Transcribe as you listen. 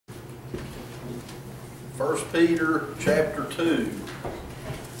1 Peter chapter 2.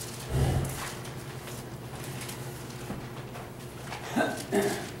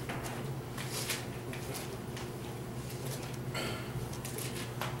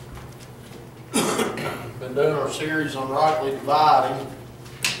 Been doing our series on rightly dividing.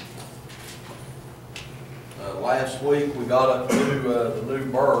 Last week we got up to the new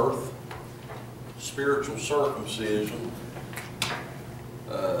birth, spiritual circumcision.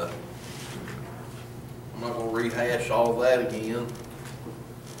 I'm not going to rehash all of that again,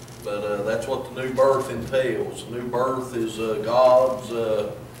 but that's what the new birth entails. The new birth is God's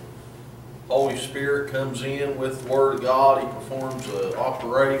Holy Spirit comes in with the Word of God. He performs an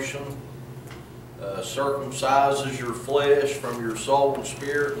operation, circumcises your flesh from your soul and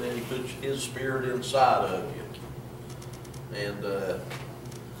spirit, and then He puts His Spirit inside of you. And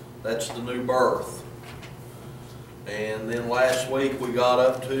that's the new birth. And then last week we got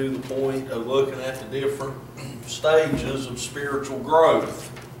up to the point of looking at the different stages of spiritual growth.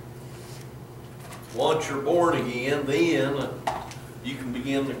 Once you're born again, then you can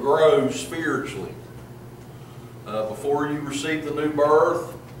begin to grow spiritually. Before you receive the new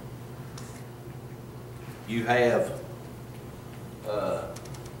birth, you have a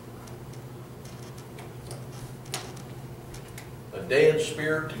dead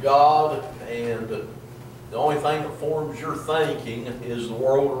spirit to God, and the only thing that forms your thinking is the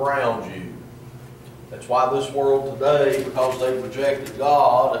world around you. That's why this world today, because they've rejected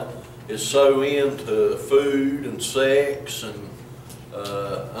God, is so into food and sex and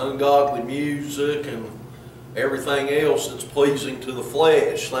ungodly music and everything else that's pleasing to the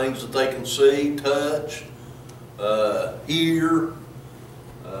flesh. Things that they can see, touch, hear.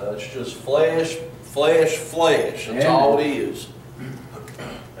 It's just flesh, flesh, flesh. That's all it is.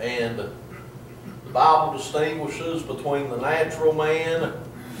 And the Bible distinguishes between the natural man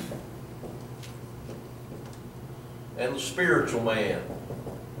and the spiritual man.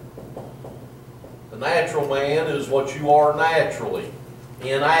 The natural man is what you are naturally,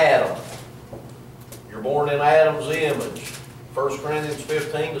 in Adam. You're born in Adam's image. 1 Corinthians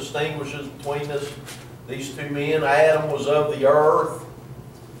 15 distinguishes between these two men. Adam was of the earth,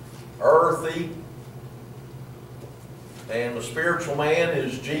 earthy, and the spiritual man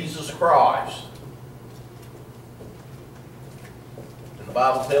is Jesus Christ. And the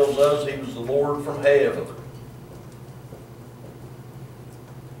Bible tells us He was the Lord from heaven.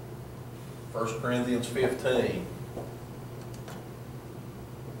 1 Corinthians 15.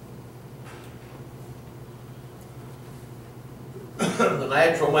 The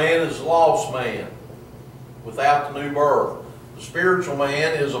natural man is a lost man without the new birth. The spiritual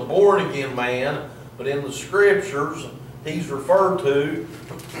man is a born-again man, but in the Scriptures, he's referred to,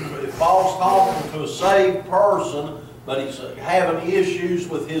 if Paul's talking to a saved person, but he's having issues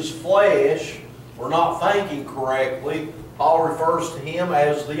with his flesh or not thinking correctly, Paul refers to him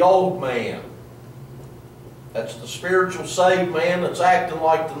as the old man. That's the spiritual saved man that's acting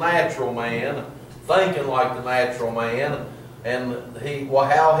like the natural man, thinking like the natural man, and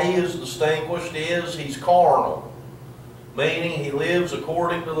how he is distinguished is he's carnal, meaning he lives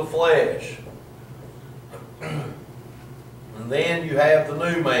according to the flesh. And then you have the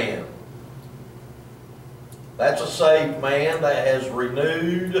new man. That's a saved man that has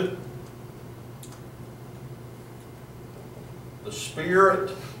renewed the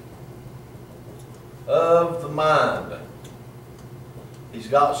spirit of the mind. He's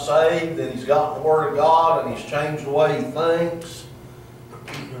got saved, and he's got the Word of God, and he's changed the way he thinks.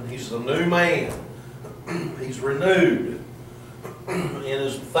 And he's the new man. He's renewed in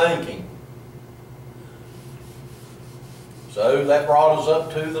his thinking. So that brought us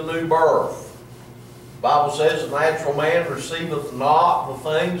up to the new birth. The Bible says the natural man receiveth not the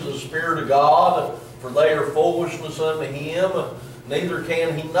things of the Spirit of God, for they are foolishness unto him, neither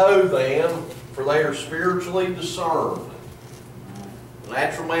can he know them, for they are spiritually discerned. The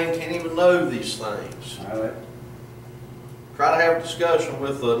natural man can't even know these things. Try to have a discussion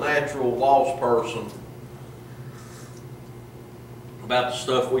with a natural lost person about the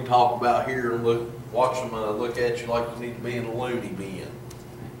stuff we talk about here, and watch them look at you like you need to be in a loony bin.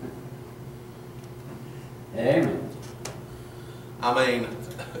 Amen. I mean,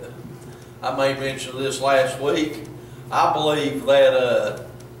 I may mention this last week. I believe that,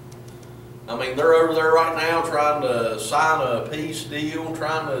 they're over there right now trying to sign a peace deal,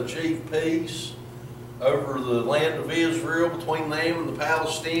 trying to achieve peace over the land of Israel between them and the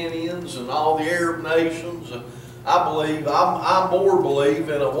Palestinians and all the Arab nations. I more believe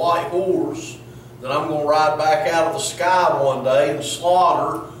in a white horse that I'm going to ride back out of the sky one day and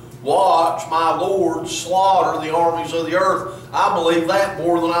watch my Lord slaughter the armies of the earth. I believe that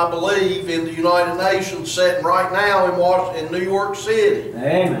more than I believe in the United Nations sitting right now in New York City.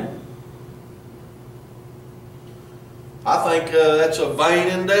 Amen. I think that's a vain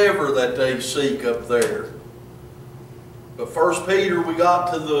endeavor that they seek up there. But 1 Peter, we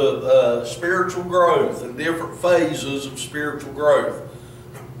got to the spiritual growth and different phases of spiritual growth.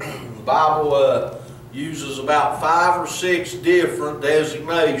 The Bible uses about 5 or 6 different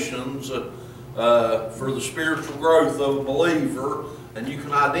designations for the spiritual growth of a believer, and you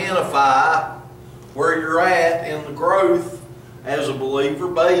can identify where you're at in the growth as a believer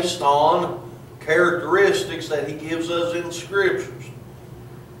based on characteristics that he gives us in the Scriptures.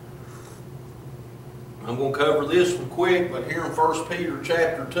 I'm going to cover this one quick, but here in 1 Peter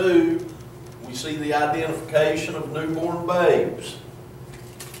chapter 2, we see the identification of newborn babes.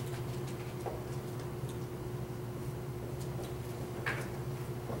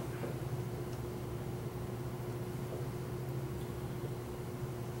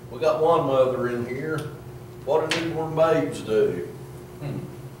 We got one mother in here. What do newborn babes do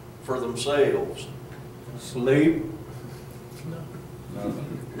for themselves? Sleep.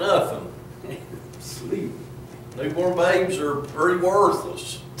 Nothing. Sleep. Newborn babes are pretty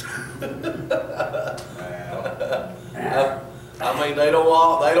worthless. I mean, they don't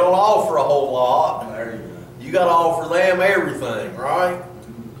offer a whole lot. There you go. You got to offer them everything, right?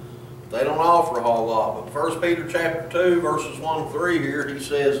 They don't offer a whole lot. But 1 Peter chapter 2, verses 1 and 3 here, he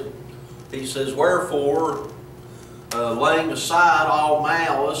says, wherefore, laying aside all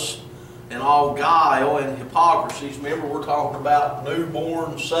malice and all guile and hypocrisies. Remember, we're talking about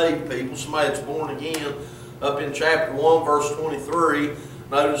newborn saved people, somebody that's born again. Up in chapter 1, verse 23,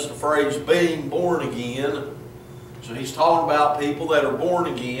 notice the phrase being born again. So he's talking about people that are born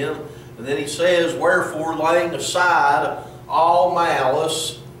again. And then he says, wherefore, laying aside all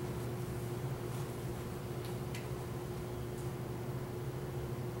malice.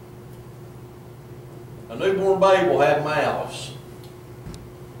 A newborn babe will have malice.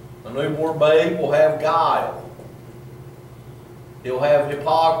 A newborn babe will have guile. He'll have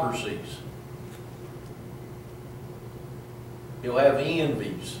hypocrisies. He'll have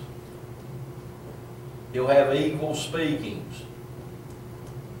envies. He'll have evil speakings.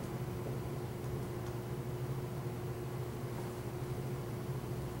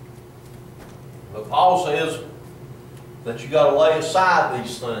 But Paul says that you got to lay aside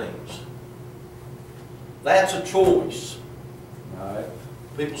these things. That's a choice. Right.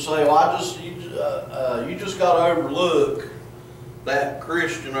 People say, well, you just got to overlook that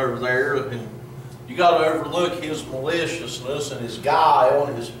Christian over there, and you got to overlook his maliciousness and his guile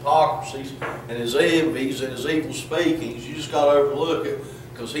and his hypocrisies and his envies and his evil speakings. You just got to overlook it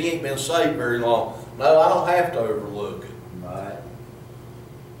because he ain't been saved very long. No, I don't have to overlook it. Right.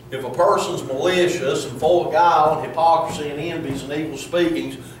 If a person's malicious and full of guile and hypocrisy and envies and evil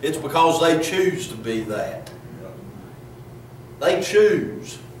speakings, it's because they choose to be that. They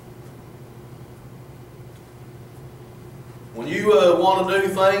choose. When you want to do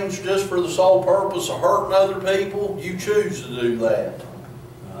things just for the sole purpose of hurting other people, you choose to do that.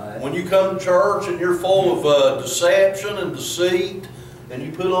 Right. When you come to church and you're full of deception and deceit, and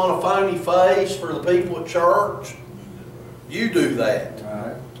you put on a phony face for the people at church, you do that.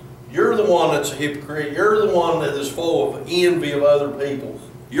 Right. You're the one that's a hypocrite. You're the one that is full of envy of other people.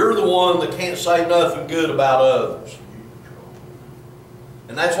 You're the one that can't say nothing good about others.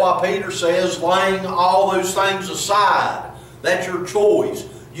 And that's why Peter says, laying all those things aside. That's your choice.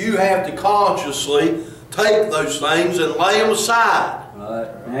 You have to consciously take those things and lay them aside. Right.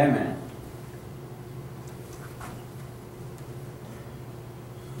 Amen.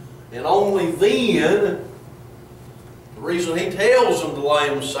 And only then, the reason he tells them to lay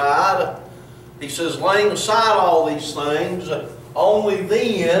them aside, he says, laying aside all these things, only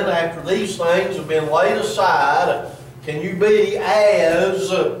then, after these things have been laid aside, can you be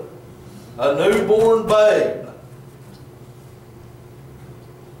as a newborn babe,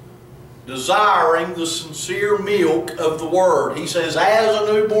 desiring the sincere milk of the Word. He says, as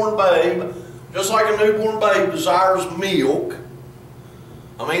a newborn babe, just like a newborn babe desires milk.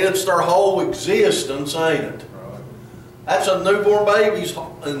 I mean, it's their whole existence, ain't it? Right. That's a newborn baby's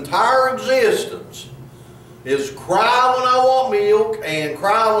entire existence. Is cry when I want milk and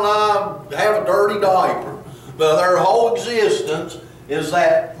cry when I have a dirty diaper. But their whole existence is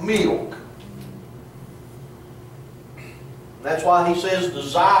that milk. That's why he says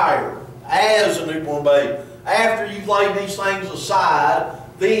desire as a newborn babe. After you've laid these things aside,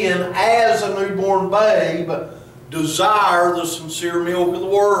 then as a newborn babe, desire the sincere milk of the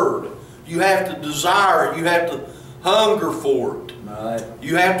Word. You have to desire it. You have to hunger for it. Right.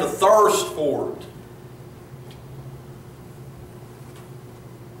 You have to thirst for it.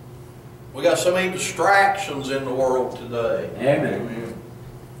 We got so many distractions in the world today. Amen.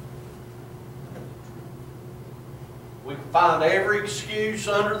 We can find every excuse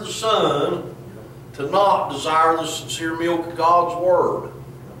under the sun to not desire the sincere milk of God's Word.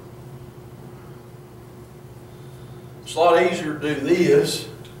 It's a lot easier to do this.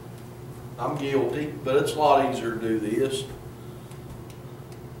 I'm guilty, but it's a lot easier to do this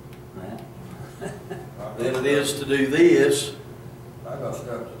than it is to do this. I got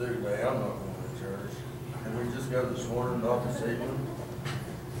stuff to do today. I'm not going to church. And we just got this morning, not this evening.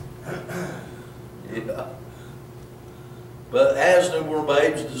 Yeah. But as newborn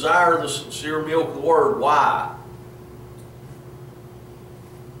babes, desire the sincere milk of the Word. Why?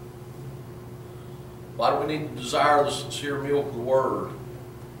 Why do we need to desire the sincere milk of the Word?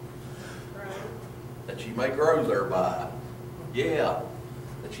 That you may grow thereby. Yeah.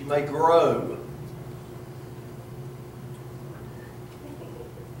 That you may grow.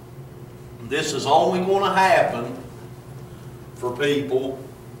 This is only going to happen for people.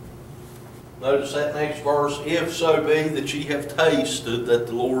 Notice that next verse. If so be that ye have tasted that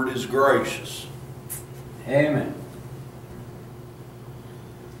the Lord is gracious. Amen.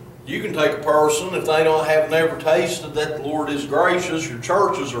 You can take a person, if they have never tasted that the Lord is gracious, your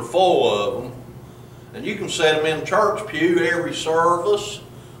churches are full of them, and you can set them in the church pew every service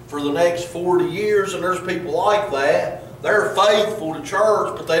for the next 40 years, and there's people like that. They're faithful to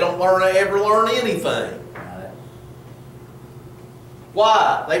church, but they don't ever learn anything.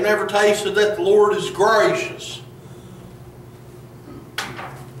 Why? They've never tasted that the Lord is gracious.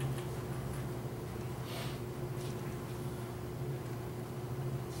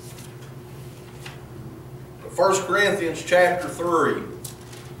 First Corinthians chapter 3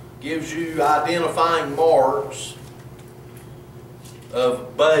 gives you identifying marks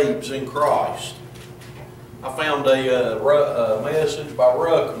of babes in Christ. I found a message by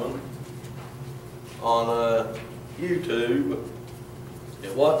Ruckman on YouTube.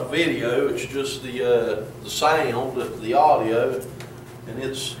 It wasn't a video, it's just the sound, the audio, and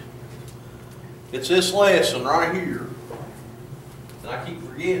it's this lesson right here. And I keep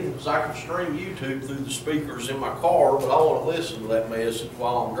forgetting because I can stream YouTube through the speakers in my car, but I want to listen to that message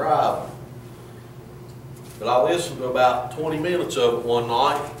while I'm driving. But I listened to about 20 minutes of it one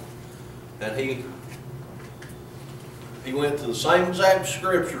night, and he went to the same exact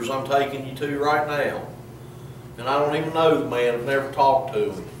scriptures I'm taking you to right now. And I don't even know the man, I've never talked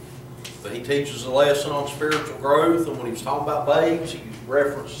to him. But he teaches a lesson on spiritual growth, and when he was talking about babes, he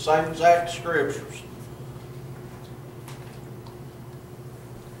referenced the same exact scriptures.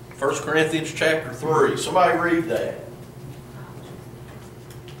 1 Corinthians chapter 3. Somebody read that.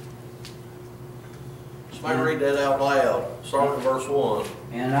 Somebody read that out loud. Starting in verse 1.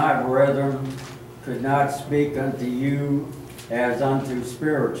 And I, brethren, could not speak unto you as unto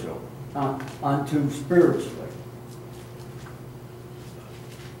spiritually.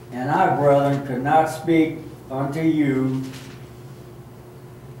 And I, brethren, could not speak unto you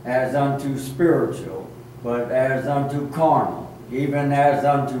as unto spiritual, but as unto carnal, even as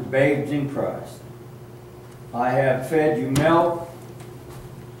unto babes in Christ. I have fed you milk,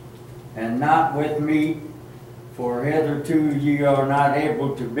 and not with meat, for hitherto ye are not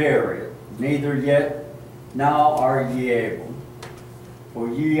able to bear it, neither yet now are ye able. For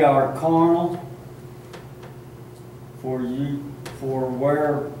ye are carnal, for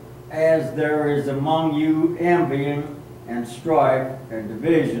whereas there is among you envying and strife and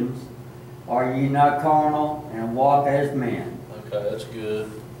divisions, are ye not carnal and walk as men? Okay, that's good.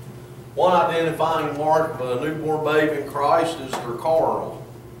 One identifying mark of a newborn babe in Christ is they're carnal.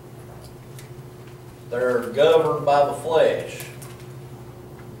 They're governed by the flesh.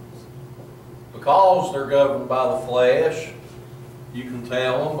 Because they're governed by the flesh, you can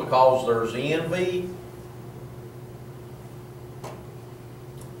tell them because there's envy,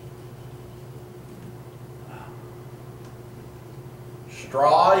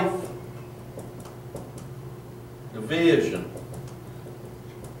 strife, division.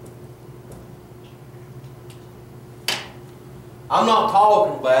 I'm not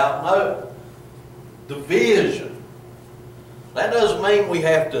talking about no division. That doesn't mean we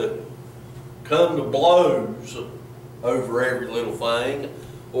have to come to blows over every little thing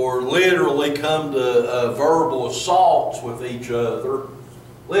or literally come to verbal assaults with each other.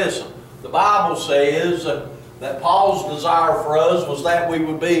 Listen, the Bible says that Paul's desire for us was that we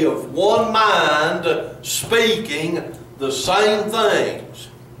would be of one mind, speaking the same things.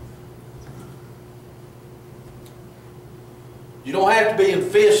 You don't have to be in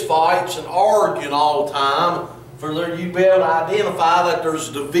fist fights and arguing all the time for you to be able to identify that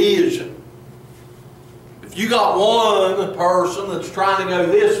there's division. If you got one person that's trying to go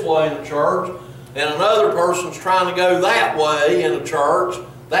this way in the church, and another person's trying to go that way in a church,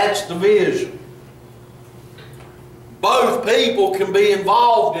 that's division. Both people can be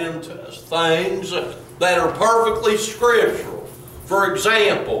involved in things that are perfectly scriptural. For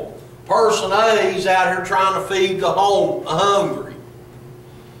example, person A is out here trying to feed the hungry.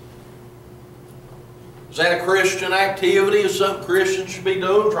 Is that a Christian activity? Is something Christians should be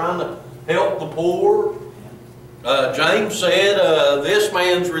doing, trying to help the poor? James said this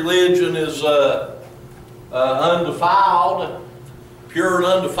man's religion is undefiled, pure and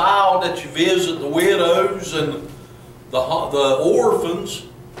undefiled, that you visit the widows and the orphans,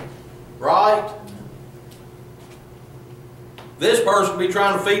 right? This person could be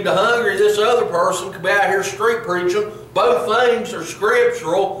trying to feed the hungry. This other person could be out here street preaching. Both things are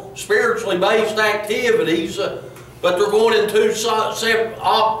scriptural, spiritually based activities, but they're going in two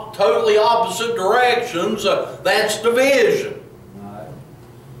totally opposite directions. That's division. Right.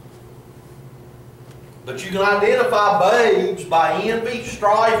 But you can identify babes by envy,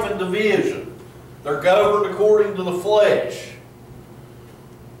 strife, and division. They're governed according to the flesh.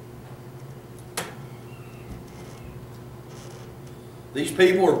 These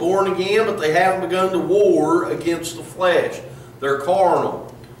people are born again, but they haven't begun to war against the flesh. They're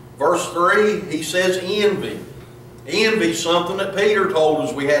carnal. Verse 3, he says envy. Envy is something that Peter told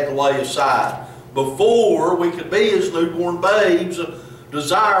us we had to lay aside. Before we could be as newborn babes,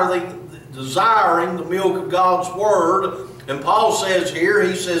 desiring the milk of God's Word. And Paul says here,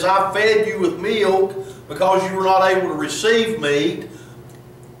 he says, I fed you with milk because you were not able to receive meat,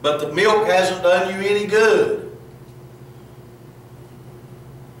 but the milk hasn't done you any good.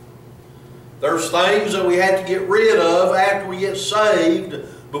 There's things that we have to get rid of after we get saved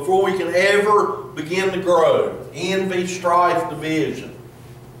before we can ever begin to grow. Envy, strife, division.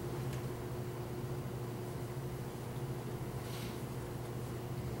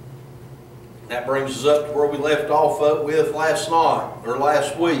 That brings us up to where we left off with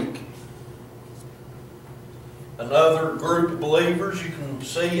last week. Another group of believers you can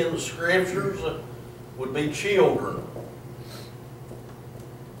see in the Scriptures would be children.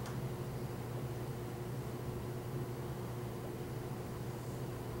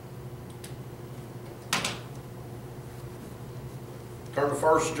 Turn to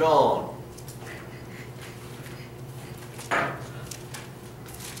 1 John.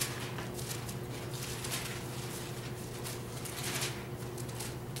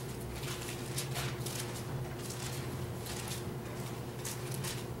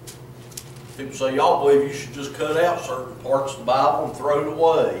 People say, y'all believe you should just cut out certain parts of the Bible and throw it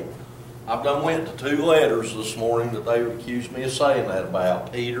away. I've done went to 2 letters this morning that they would accuse me of saying that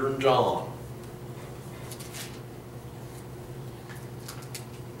about, Peter and John.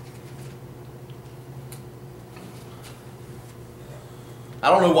 I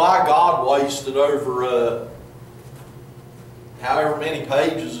don't know why God wasted over however many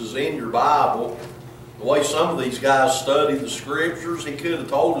pages is in your Bible. The way some of these guys study the Scriptures, he could have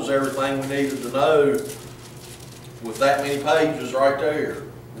told us everything we needed to know with that many pages right there.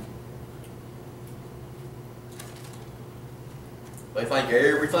 They think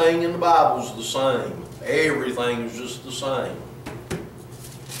everything in the Bible is the same. Everything is just the same.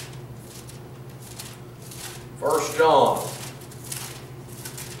 1 John.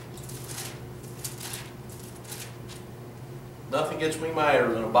 Nothing gets me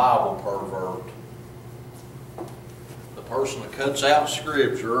madder than a Bible pervert. The person that cuts out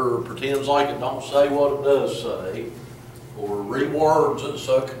Scripture or pretends like it don't say what it does say, or rewords it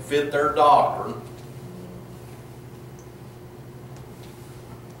so it can fit their doctrine.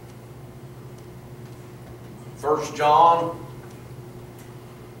 First John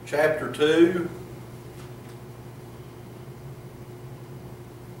chapter 2.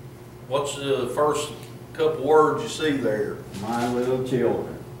 What's the first couple words you see there? My little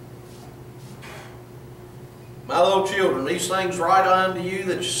children. My little children, these things write unto you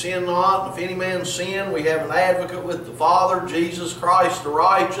that you sin not. And if any man sin, we have an advocate with the Father, Jesus Christ the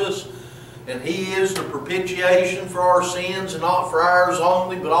righteous. And He is the propitiation for our sins, and not for ours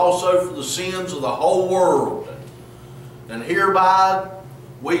only, but also for the sins of the whole world. And hereby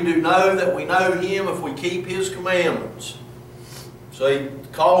we do know that we know Him if we keep His commandments. So He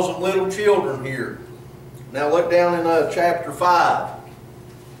calls them little children here. Now look down in chapter 5.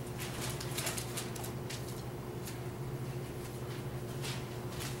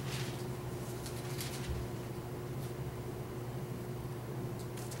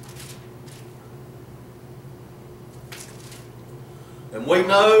 And we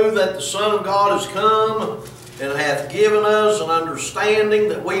know that the Son of God has come and hath given us an understanding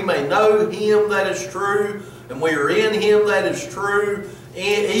that we may know Him that is true, and we are in Him that is true,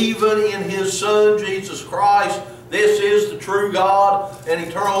 even in His Son, Jesus Christ. This is the true God and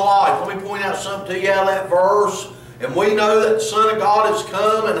eternal life. Let me point out something to you out of that verse. And we know that the Son of God has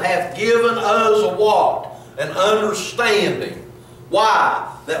come and hath given us a what? An understanding.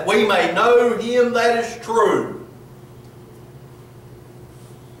 Why? That we may know Him that is true.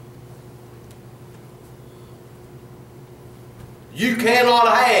 You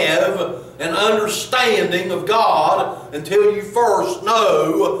cannot have an understanding of God until you first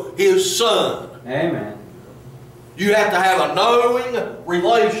know His Son. Amen. You have to have a knowing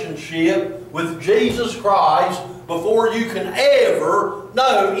relationship with Jesus Christ before you can ever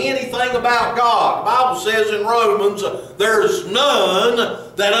know anything about God. The Bible says in Romans, there is none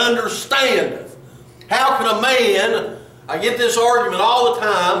that understandeth. How can a man, I get this argument all the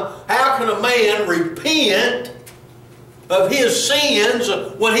time, how can a man repent of his sins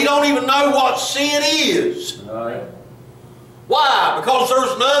when he don't even know what sin is? Right. Why? Because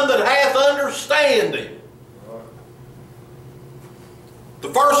there's none that hath understanding. The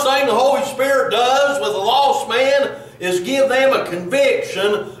first thing the Holy Spirit does with a lost man is give them a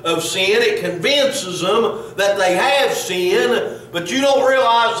conviction of sin. It convinces them that they have sin, but you don't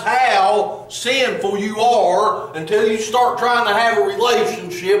realize how sinful you are until you start trying to have a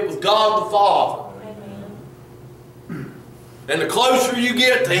relationship with God the Father. And the closer you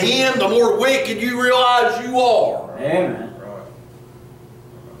get to Him, the more wicked you realize you are. Amen.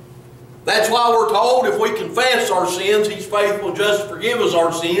 That's why we're told if we confess our sins, He's faithful just to forgive us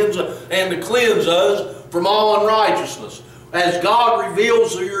our sins and to cleanse us from all unrighteousness. As God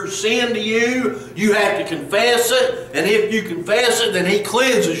reveals your sin to you, you have to confess it, and if you confess it, then He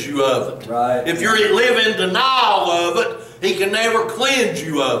cleanses you of it. Right. If you live in denial of it, He can never cleanse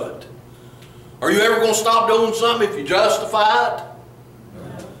you of it. Are you ever going to stop doing something if you justify it?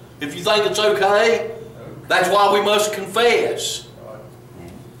 No. If you think it's okay? That's why we must confess.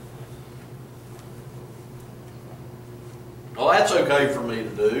 Well, that's okay for me to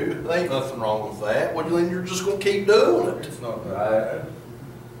do. There ain't nothing wrong with that. Well, then you're just going to keep doing it. It's not that Right. bad.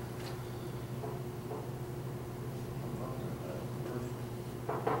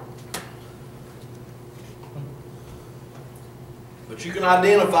 But you can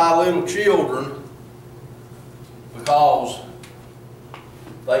identify little children because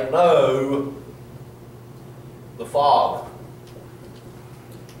they know the Father.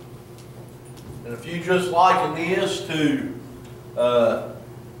 And if you just liken this to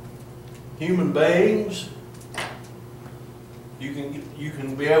human beings, you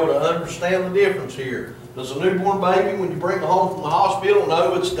can be able to understand the difference here. Does a newborn baby, when you bring it home from the hospital,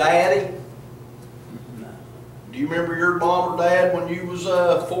 know it's daddy? Do you remember your mom or dad when you was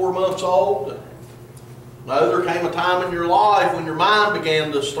 4 months old? No, there came a time in your life when your mind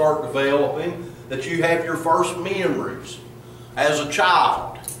began to start developing that you have your first memories as a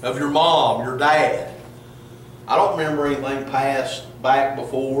child of your mom, your dad. I don't remember anything past back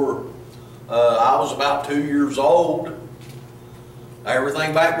before I was about 2 years old.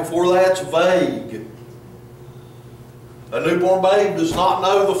 Everything back before that's vague. A newborn babe does not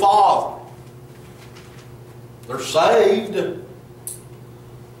know the Father. They're saved.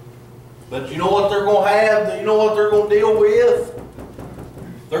 But you know what they're going to have? You know what they're going to deal with?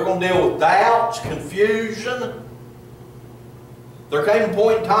 They're going to deal with doubts, confusion. There came a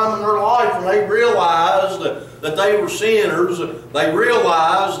point in time in their life when they realized that they were sinners. They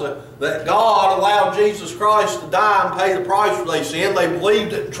realized that God allowed Jesus Christ to die and pay the price for their sin. They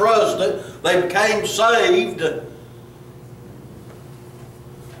believed it and trusted it. They became saved.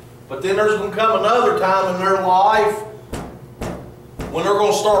 But then there's going to come another time in their life when they're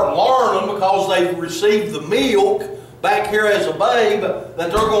going to start learning, because they've received the milk back here as a babe, that they're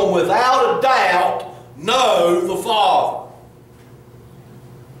going to without a doubt know the Father.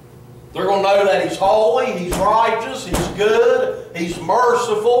 They're going to know that He's holy, He's righteous, He's good, He's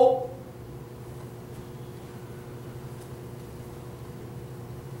merciful.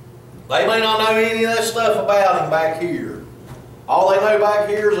 They may not know any of that stuff about Him back here. All they know back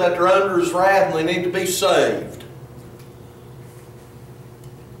here is that they're under His wrath and they need to be saved.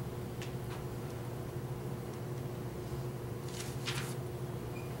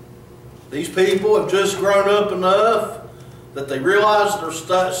 These people have just grown up enough that they realize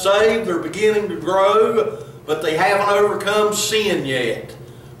they're saved, they're beginning to grow, but they haven't overcome sin yet.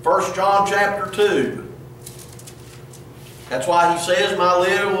 1 John chapter 2. That's why he says, my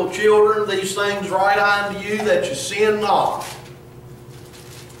little children, these things write I unto you, that you sin not.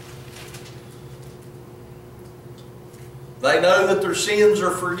 They know that their sins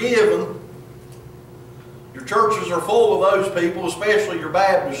are forgiven. Your Churches are full of those people, especially your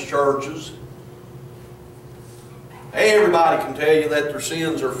Baptist churches. Everybody can tell you that their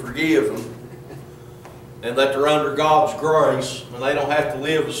sins are forgiven and that they're under God's grace and they don't have to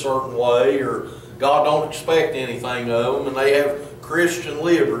live a certain way, or God don't expect anything of them, and they have Christian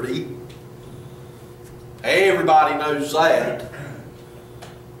liberty. Everybody knows that.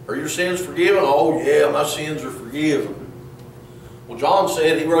 Are your sins forgiven? Oh yeah, my sins are forgiven. Well, John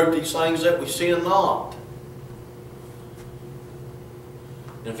said he wrote these things that we sin not.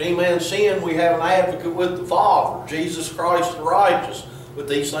 If any man sin, we have an advocate with the Father, Jesus Christ the righteous. But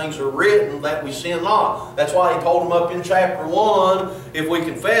these things are written that we sin not. That's why he told them up in chapter 1, if we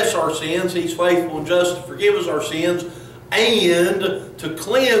confess our sins, he's faithful and just to forgive us our sins and to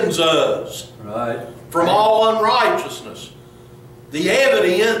cleanse us from all unrighteousness. The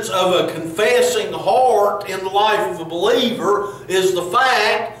evidence of a confessing heart in the life of a believer is the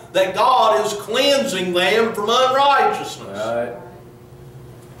fact that God is cleansing them from unrighteousness. Right.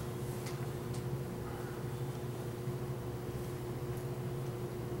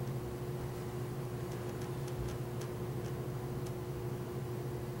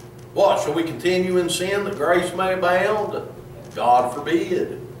 What, shall we continue in sin that grace may abound? God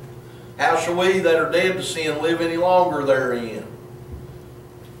forbid. How shall we that are dead to sin live any longer therein?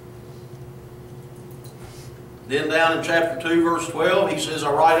 Then down in chapter 2 verse 12 he says,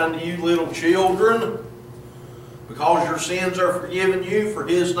 I write unto you little children, because your sins are forgiven you for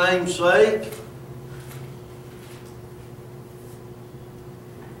his name's sake.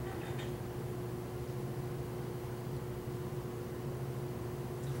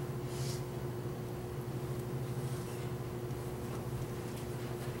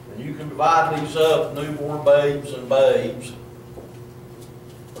 You can divide these up, newborn babes and babes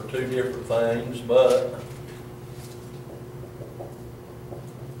are two different things, but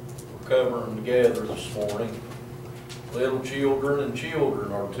we're covering them together this morning. Little children and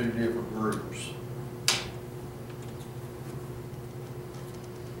children are two different groups.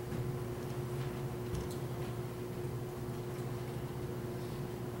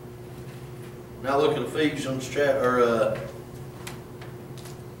 Now look at Ephesians chapter.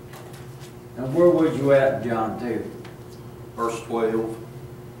 And where was you at, John 2? Verse 12.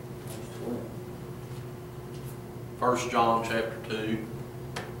 1 John chapter 2.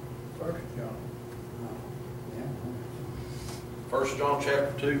 1 John. Yeah. 1 John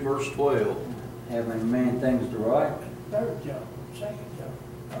chapter 2 verse 12. Having many things to write. 3rd John, 2nd John,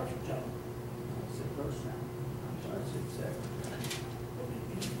 1st John. I said first John. I'm sorry, I said second.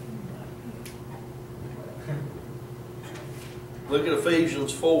 Look at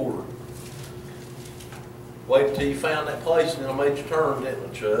Ephesians 4. Wait until you found that place and it'll make you turn, didn't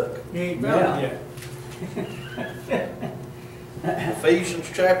it, Chuck? You ain't found it yet. Ephesians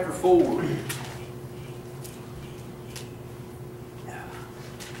chapter 4.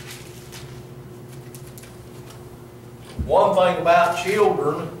 One thing about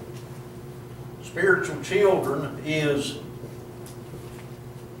children, spiritual children, is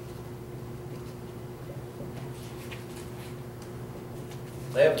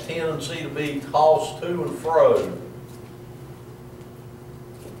they have a tendency to be tossed to and fro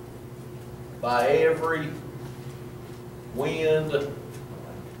by every wind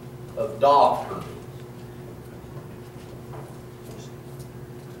of doctrine.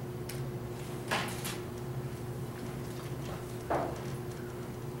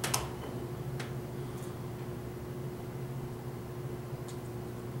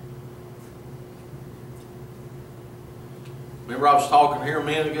 Remember I was talking here a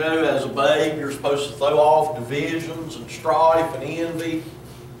minute ago, as a babe, you're supposed to throw off divisions and strife and envy.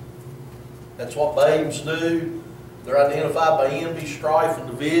 That's what babes do. They're identified by envy, strife, and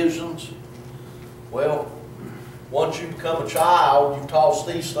divisions. Well, once you become a child, you toss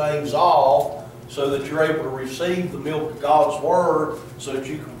these things off so that you're able to receive the milk of God's Word, so that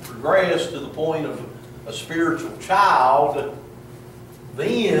you can progress to the point of a spiritual child.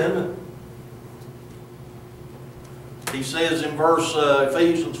 Then he says in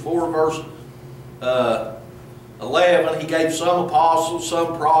Ephesians 4 verse 11, he gave some apostles,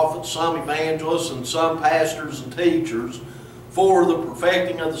 some prophets, some evangelists, and some pastors and teachers for the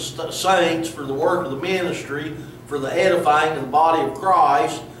perfecting of the saints, for the work of the ministry, for the edifying of the body of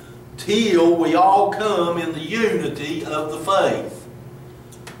Christ, till we all come in the unity of the faith.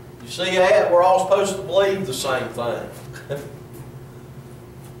 You see that? We're all supposed to believe the same thing.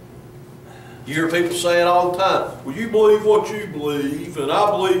 You hear people say it all the time. Well, you believe what you believe, and I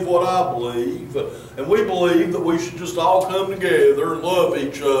believe what I believe, and we believe that we should just all come together and love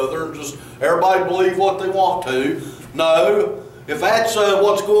each other and just everybody believe what they want to. No, if that's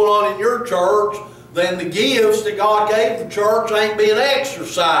what's going on in your church, then the gifts that God gave the church ain't being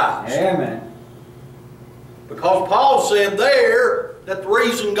exercised. Amen. Because Paul said there that the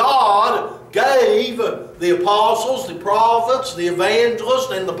reason God gave the apostles, the prophets, the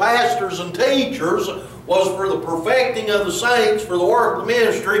evangelists, and the pastors and teachers was for the perfecting of the saints, for the work of the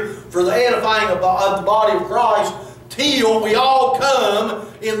ministry, for the edifying of the body of Christ, till we all come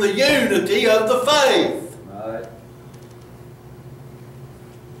in the unity of the faith. Right.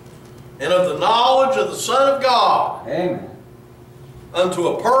 And of the knowledge of the Son of God, Amen. unto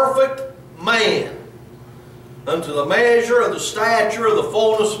a perfect man, unto the measure of the stature of the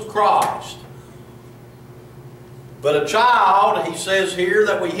fullness of Christ. But a child, he says here,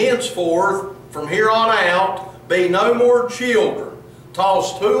 that we henceforth, from here on out, be no more children,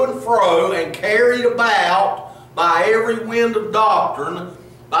 tossed to and fro and carried about by every wind of doctrine,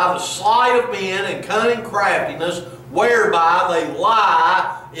 by the sleight of men and cunning craftiness, whereby they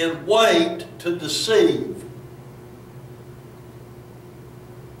lie in wait to deceive.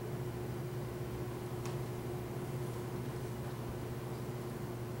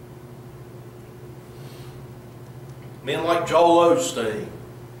 Men like Joel Osteen.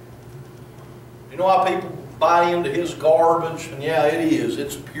 You know why people buy into his garbage? And yeah, it is.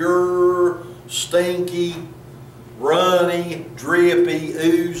 It's pure, stinky, runny, drippy,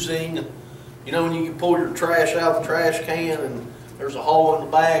 oozing. You know when you can pull your trash out of the trash can and there's a hole in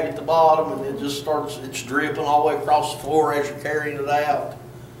the bag at the bottom and it just starts, it's dripping all the way across the floor as you're carrying it out?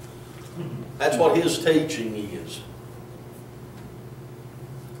 That's what his teaching is.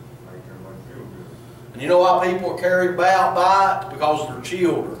 Make everybody feel good. And you know why people are carried about by it? Because they're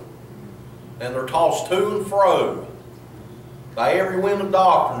children. And they're tossed to and fro by every wind of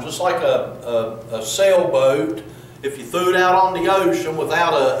doctrine, just like a sailboat. If you threw it out on the ocean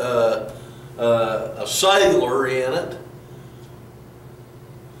without a sailor in it,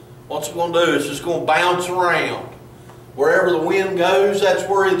 what's it going to do? It's just going to bounce around. Wherever the wind goes, that's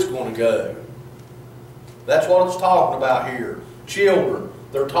where it's going to go. That's what it's talking about here. Children,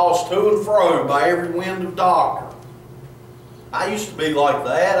 they're tossed to and fro by every wind of doctrine. I used to be like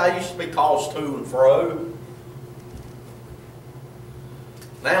that. I used to be tossed to and fro.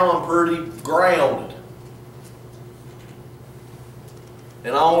 Now I'm pretty grounded.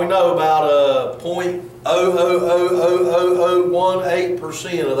 And I only know about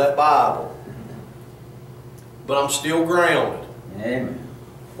 0.0000018% of that Bible. But I'm still grounded. Amen.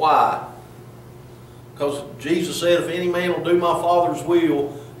 Why? Because Jesus said, if any man will do my Father's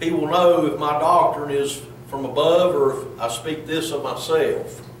will, he will know if my doctrine is from above or if I speak this of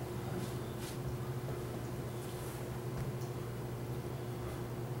myself.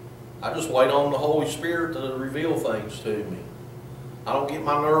 I just wait on the Holy Spirit to reveal things to me. I don't get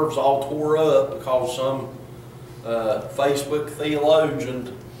my nerves all tore up because some Facebook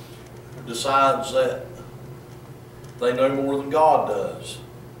theologian decides that they know more than God does.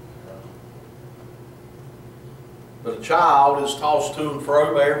 But a child is tossed to and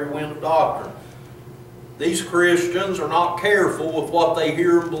fro by every wind of doctrine. These Christians are not careful with what they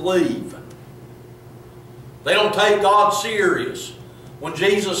hear and believe. They don't take God serious. When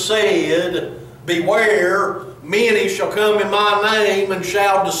Jesus said, beware, many shall come in my name and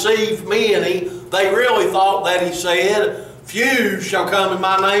shall deceive many, they really thought that he said, few shall come in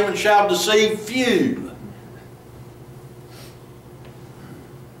my name and shall deceive few.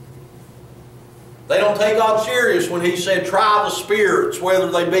 They don't take God serious when he said, try the spirits, whether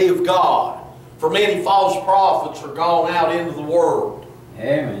they be of God. For many false prophets are gone out into the world.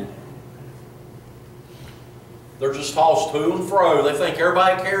 Amen. They're just tossed to and fro. They think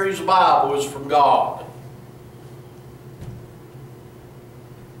everybody who carries a Bible is from God.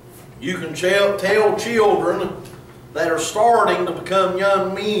 You can tell children that are starting to become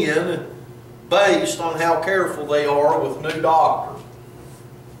young men based on how careful they are with new doctrine.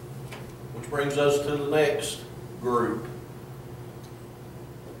 Which brings us to the next group.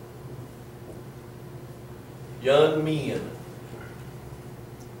 Young men.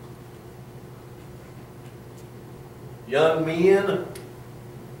 Young men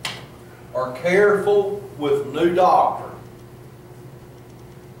are careful with new doctrine.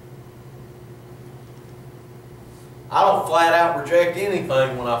 I don't flat out reject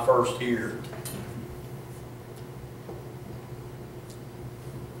anything when I first hear it.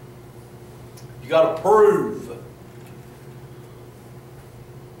 You got to prove.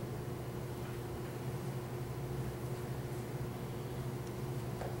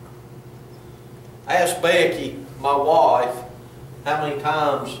 Ask Becky, my wife, how many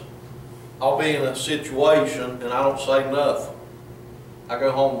times I'll be in a situation and I don't say nothing. I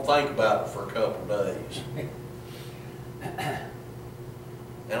go home and think about it for a couple of days.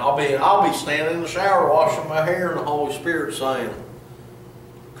 And I'll be standing in the shower washing my hair, and the Holy Spirit saying,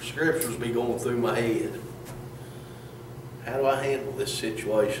 scriptures be going through my head. How do I handle this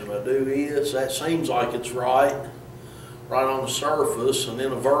situation? I do this, that seems like it's right on the surface, and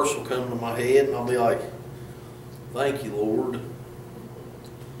then a verse will come to my head, and I'll be like, thank you, Lord.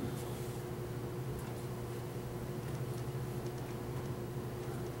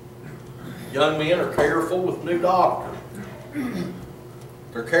 Young men are careful with new doctrine.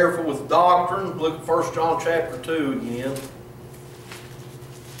 They're careful with doctrine. Look at 1 John chapter 2 again.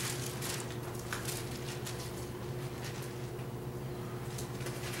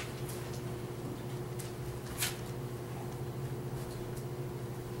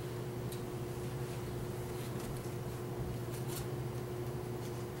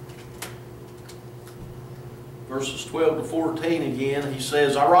 Verses 12 to 14 again, he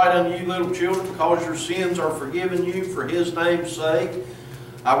says, I write unto you, little children, because your sins are forgiven you for his name's sake.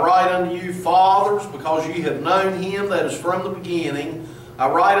 I write unto you, fathers, because ye have known him that is from the beginning. I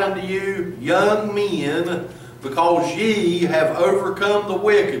write unto you, young men, because ye have overcome the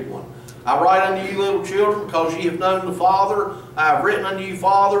wicked one. I write unto you, little children, because ye have known the Father. I have written unto you,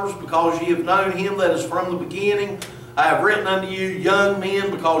 fathers, because ye have known him that is from the beginning. I have written unto you, young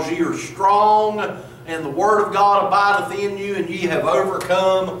men, because ye are strong, and the word of God abideth in you, and ye have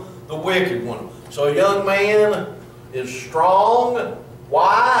overcome the wicked one. So a young man is strong.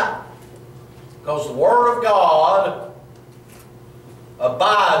 Why? Because the word of God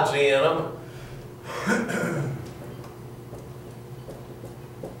abides in them.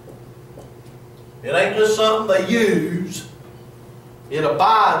 It ain't just something they use. It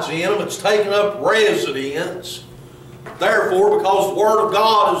abides in them. It's taken up residence. Therefore, because the Word of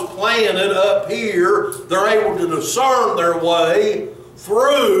God is planted up here, they're able to discern their way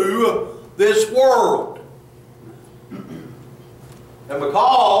through this world. And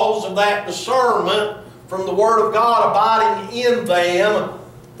because of that discernment from the Word of God abiding in them,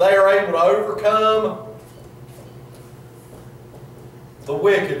 they are able to overcome the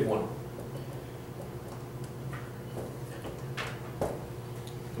wicked one.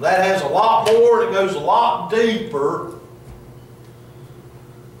 That has a lot more, and it goes a lot deeper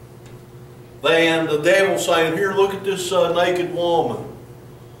than the devil saying, here, look at this naked woman.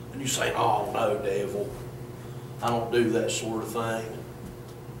 And you say, oh, no, devil. I don't do that sort of thing.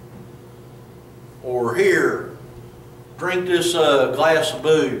 Or here, drink this glass of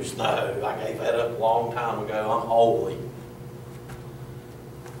booze. No, I gave that up a long time ago. I'm holy.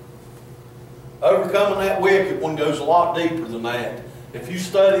 Overcoming that wicked one goes a lot deeper than that. If you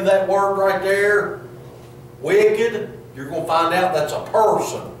study that word right there, wicked, you're going to find out that's a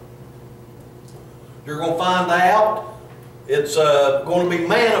person. You're going to find out it's going to be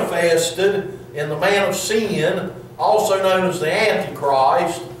manifested in the man of sin, also known as the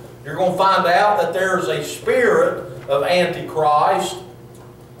Antichrist. You're going to find out that there's a spirit of Antichrist,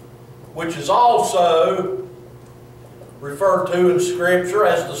 which is also referred to in Scripture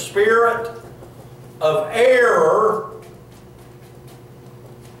as the spirit of error.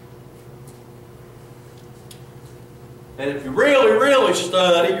 And if you really, really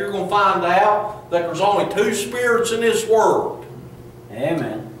study, you're going to find out that there's only two spirits in this world.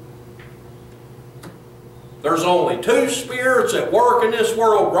 Amen. There's only two spirits at work in this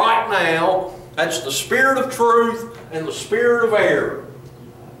world right now. That's the spirit of truth and the spirit of error.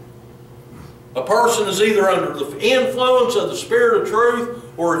 A person is either under the influence of the spirit of truth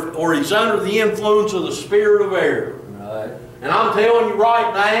or he's under the influence of the spirit of error. Right. And I'm telling you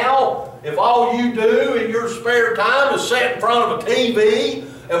right now, if all you do in your spare time is sit in front of a TV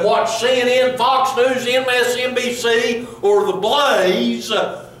and watch CNN, Fox News, MSNBC, or The Blaze,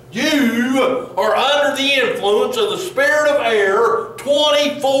 you are under the influence of the spirit of error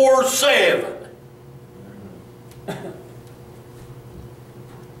 24/7.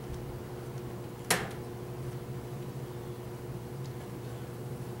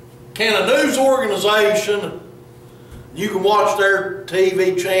 Can a news organization, you can watch their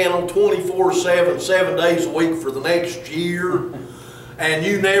TV channel 24/7, 7 days a week for the next year, and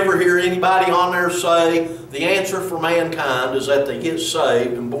you never hear anybody on there say the answer for mankind is that they get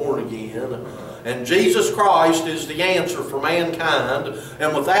saved and born again, and Jesus Christ is the answer for mankind,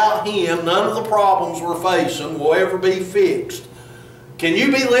 and without Him none of the problems we're facing will ever be fixed. Can you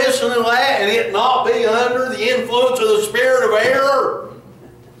be listening to that and it not be under the influence of the spirit of error?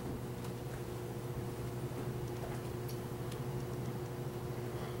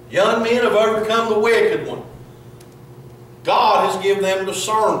 Young men have overcome the wicked one. God has given them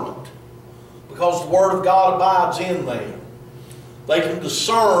discernment because the Word of God abides in them. They can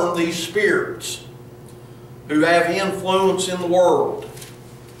discern these spirits who have influence in the world.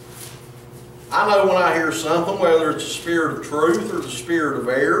 I know when I hear something, whether it's the spirit of truth or the spirit of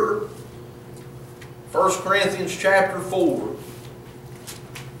error. 1 Corinthians chapter 4.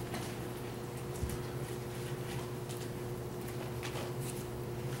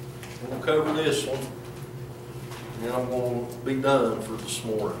 We'll cover this one, and then I'm going to be done for this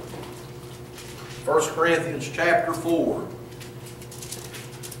morning. 1 Corinthians chapter 4.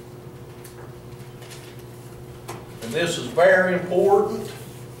 And this is very important.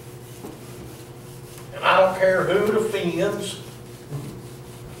 And I don't care who it offends,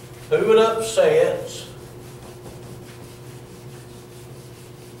 who it upsets.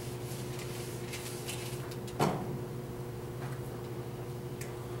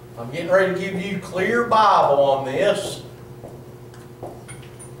 I'm getting ready to give you clear Bible on this.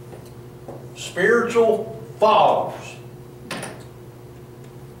 Spiritual fathers.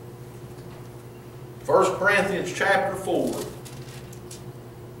 1 Corinthians chapter 4.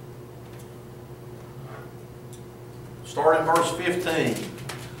 Starting verse 15.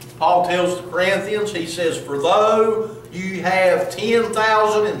 Paul tells the Corinthians, he says, "For though you have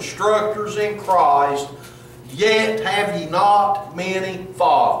 10,000 instructors in Christ, yet have ye not many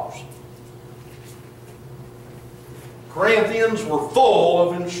fathers." Corinthians were full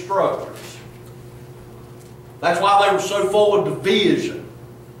of instructors. That's why they were so full of division.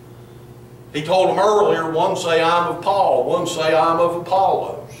 He told them earlier, one say, "I'm of Paul," one say, "I'm of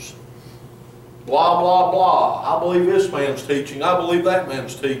Apollos." Blah, blah, blah. I believe this man's teaching. I believe that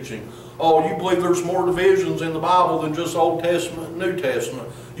man's teaching. Oh, you believe there's more divisions in the Bible than just Old Testament and New Testament.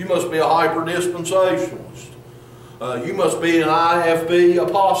 You must be a hyper-dispensationalist. You must be an IFB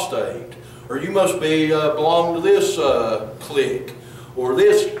apostate. Or you must be belong to this clique or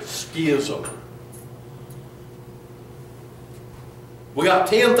this schism. We got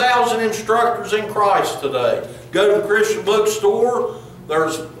 10,000 instructors in Christ today. Go to the Christian bookstore,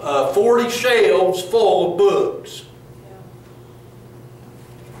 there's 40 shelves full of books.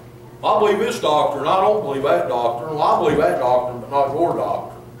 I believe this doctrine, I don't believe that doctrine. Well, I believe that doctrine, but not your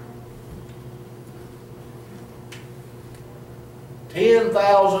doctrine.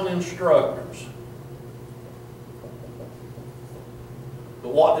 10,000 instructors.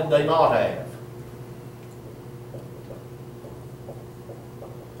 But what did they not have?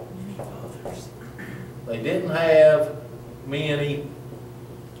 They didn't have many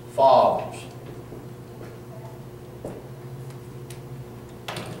fathers.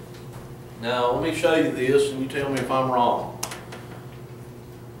 Now, let me show you this, and you tell me if I'm wrong.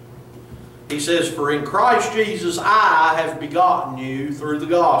 He says, "For in Christ Jesus I have begotten you through the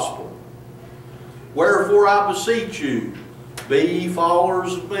gospel. Wherefore I beseech you, be ye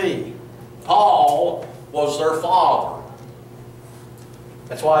followers of me." Paul was their father.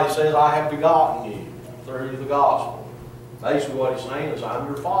 That's why he says, "I have begotten you through the gospel." Basically what he's saying is, I'm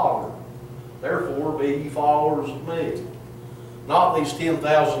your father. Therefore be ye followers of me. Not these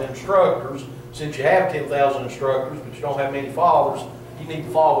 10,000 instructors. Since you have 10,000 instructors, but you don't have many fathers, you need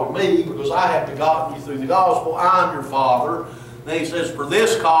to follow me because I have begotten you through the gospel. I'm your father. Then he says, "For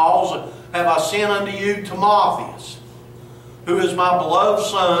this cause have I sent unto you Timotheus, who is my beloved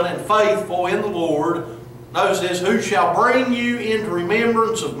son and faithful in the Lord." Notice this, "who shall bring you into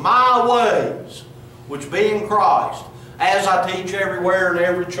remembrance of my ways, which be in Christ, as I teach everywhere in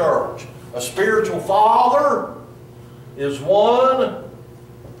every church." A spiritual father is one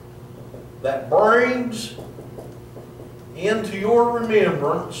that brings into your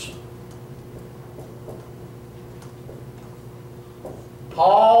remembrance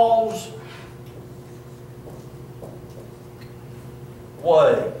Paul's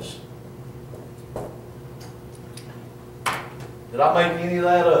ways. Did I make any of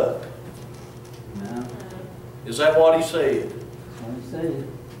that up? No, Is that what he said? I see it.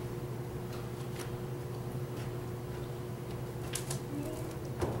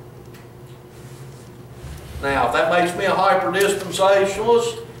 Now, if that makes me a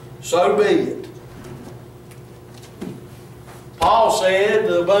hyper-dispensationalist, so be it. Paul said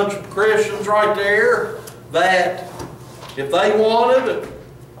to a bunch of Christians right there that if they wanted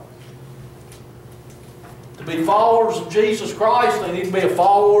to be followers of Jesus Christ, they need to be a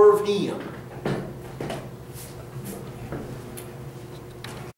follower of Him.